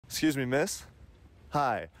Excuse me, miss?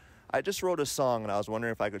 Hi. I just wrote a song and I was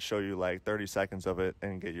wondering if I could show you like 30 seconds of it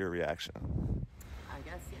and get your reaction. I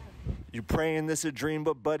guess, yeah. You praying this a dream,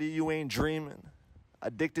 but buddy, you ain't dreaming.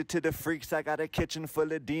 Addicted to the freaks, I got a kitchen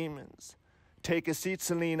full of demons. Take a seat,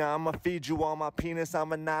 Selena, I'ma feed you all my penis.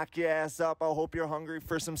 I'ma knock your ass up, I hope you're hungry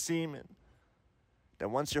for some semen.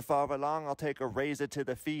 Then once you're far along, I'll take a razor to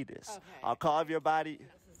the fetus. Okay. I'll carve your body.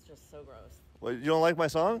 This is just so gross. What, you don't like my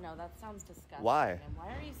song? No, that sounds disgusting. Why? And why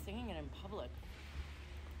are you singing it in public?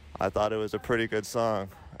 I thought it was a pretty good song.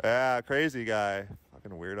 Yeah, crazy guy.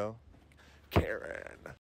 Fucking weirdo. Karen.